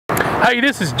Hey,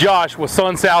 this is Josh with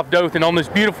SunSouth Dothan on this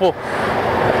beautiful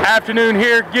afternoon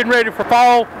here, getting ready for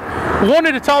fall.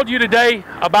 Wanted to talk to you today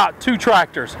about two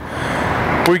tractors.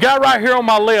 We got right here on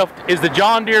my left is the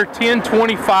John Deere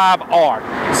 1025R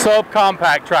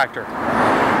subcompact tractor.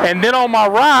 And then on my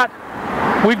right,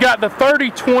 we've got the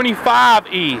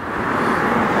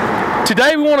 3025E.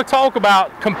 Today we want to talk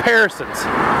about comparisons.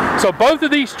 So both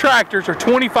of these tractors are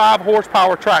 25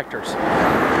 horsepower tractors.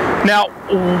 Now,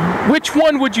 which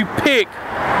one would you pick?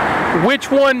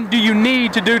 Which one do you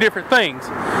need to do different things?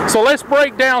 So let's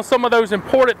break down some of those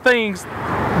important things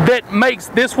that makes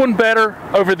this one better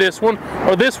over this one,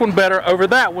 or this one better over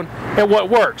that one, and what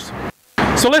works.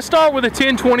 So let's start with the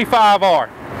 1025R.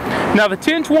 Now the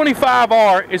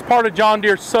 1025R is part of John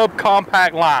Deere's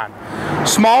subcompact line.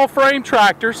 Small frame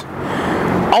tractors.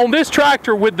 On this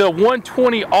tractor with the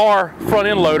 120R front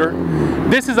end loader,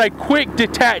 this is a quick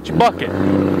detach bucket.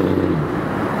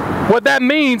 What that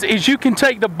means is you can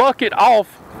take the bucket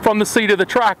off from the seat of the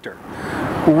tractor.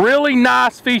 Really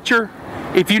nice feature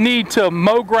if you need to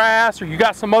mow grass or you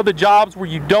got some other jobs where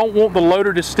you don't want the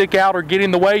loader to stick out or get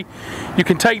in the way. You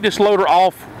can take this loader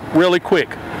off really quick.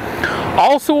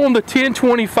 Also on the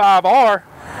 1025R,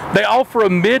 they offer a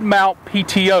mid-mount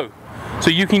PTO. So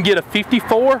you can get a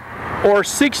 54 or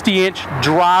 60-inch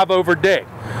drive over deck.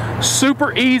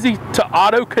 Super easy to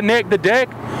auto connect the deck.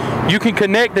 You can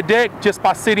connect the deck just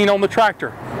by sitting on the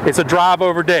tractor. It's a drive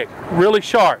over deck, really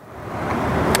sharp.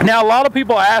 Now a lot of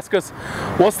people ask us,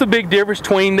 what's the big difference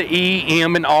between the E,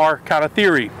 M, and R kind of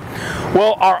theory?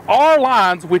 Well, our R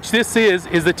lines, which this is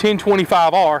the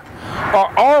 1025R,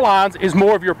 our R lines is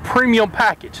more of your premium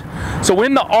package. So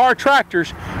in the R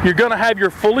tractors, you're gonna have your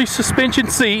fully suspension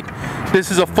seat.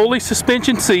 This is a fully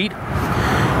suspension seat.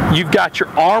 You've got your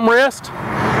armrest.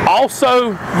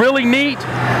 Also really neat,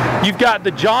 you've got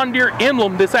the John Deere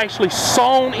emblem that's actually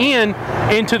sewn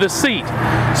into the seat.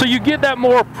 So you get that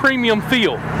more premium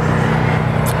feel.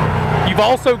 You've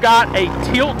also got a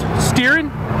tilt steering.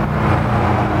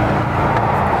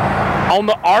 On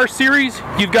the R series,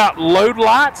 you've got load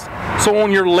lights. So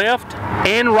on your left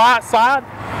and right side,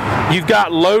 you've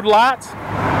got load lights.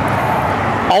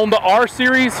 On the R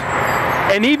series,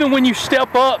 and even when you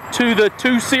step up to the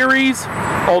 2 series,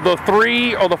 or the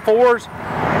 3 or the 4s,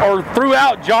 or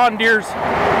throughout John Deere's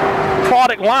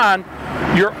product line,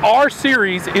 your R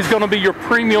series is going to be your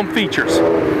premium features.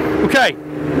 Okay,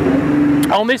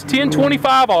 on this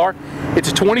 1025R, it's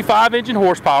a 25 engine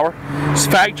horsepower. It's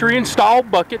factory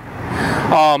installed bucket.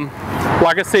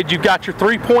 Like I said, you've got your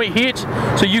 3-point hitch,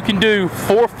 so you can do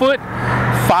 4-foot,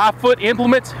 5-foot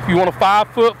implements. If you want a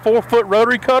 5-foot, 4-foot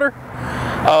rotary cutter,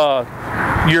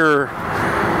 your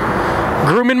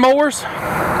grooming mowers.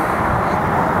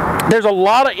 There's a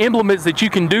lot of implements that you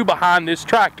can do behind this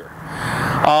tractor.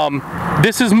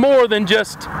 This is more than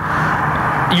just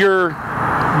your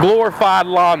glorified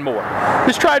lawnmower.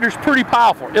 This tractor is pretty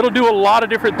powerful. It'll do a lot of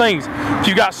different things. If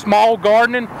you've got small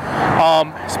gardening,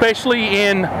 especially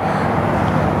in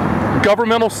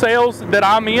governmental sales that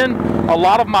I'm in, a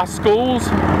lot of my schools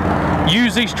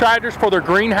use these tractors for their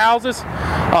greenhouses,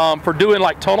 for doing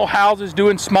like tunnel houses,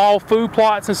 doing small food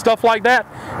plots and stuff like that.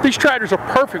 These tractors are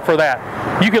perfect for that.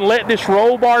 You can let this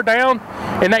roll bar down,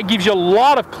 and that gives you a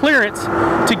lot of clearance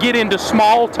to get into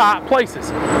small tight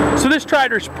places. So this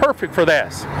tractor is perfect for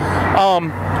this.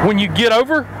 When you get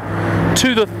over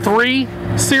to the 3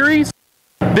 series,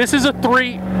 this is a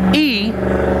 3E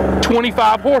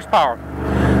 25 horsepower.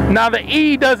 Now the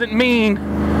E doesn't mean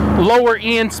lower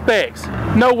end specs,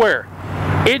 nowhere.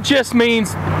 It just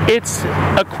means it's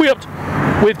equipped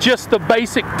with just the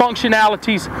basic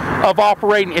functionalities of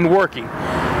operating and working.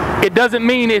 It doesn't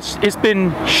mean it's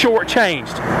been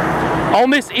shortchanged. On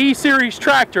this E series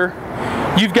tractor,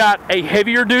 you've got a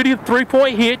heavier duty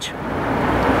 3-point hitch.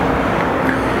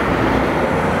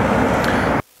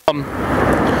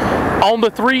 On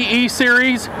the 3E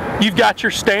series, you've got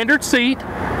your standard seat.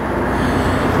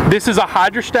 This is a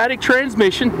hydrostatic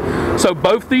transmission, so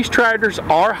both these tractors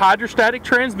are hydrostatic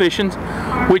transmissions,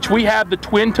 which we have the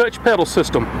twin touch pedal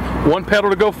system. One pedal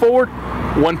to go forward,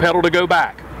 one pedal to go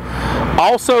back.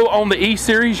 Also on the E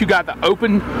series, you got the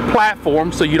open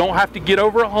platform, so you don't have to get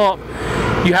over a hump.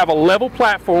 You have a level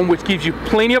platform, which gives you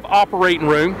plenty of operating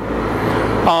room.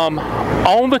 On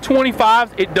the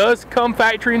 25s, it does come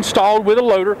factory installed with a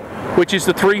loader, which is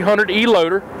the 300E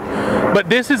loader. But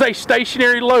this is a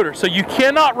stationary loader, so you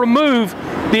cannot remove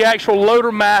the actual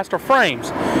loader mast or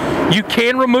frames. You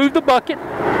can remove the bucket.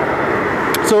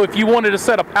 So if you wanted a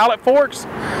set of pallet forks,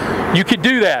 you could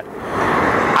do that.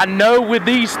 I know with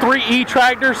these 3E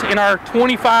tractors in our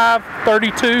 25,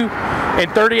 32,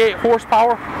 and 38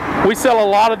 horsepower, we sell a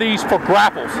lot of these for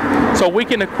grapples. So we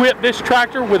can equip this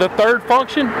tractor with a third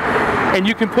function, and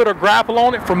you can put a grapple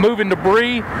on it for moving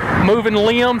debris, moving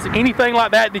limbs, anything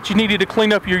like that that you needed to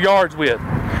clean up your yards with.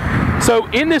 So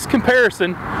in this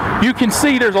comparison, you can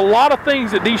see there's a lot of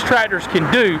things that these tractors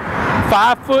can do.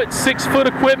 5-foot, 6-foot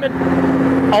equipment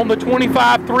on the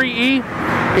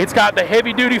 25-3E. It's got the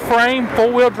heavy duty frame,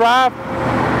 4-wheel drive.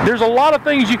 There's a lot of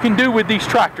things you can do with these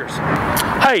tractors.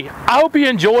 Hey, I hope you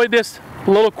enjoyed this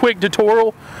little quick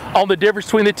tutorial on the difference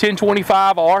between the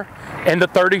 1025R and the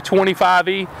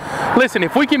 3025E. Listen,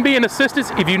 if we can be an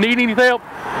assistance, if you need any help,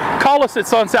 call us at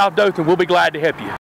SunSouth Dothan. We'll be glad to help you.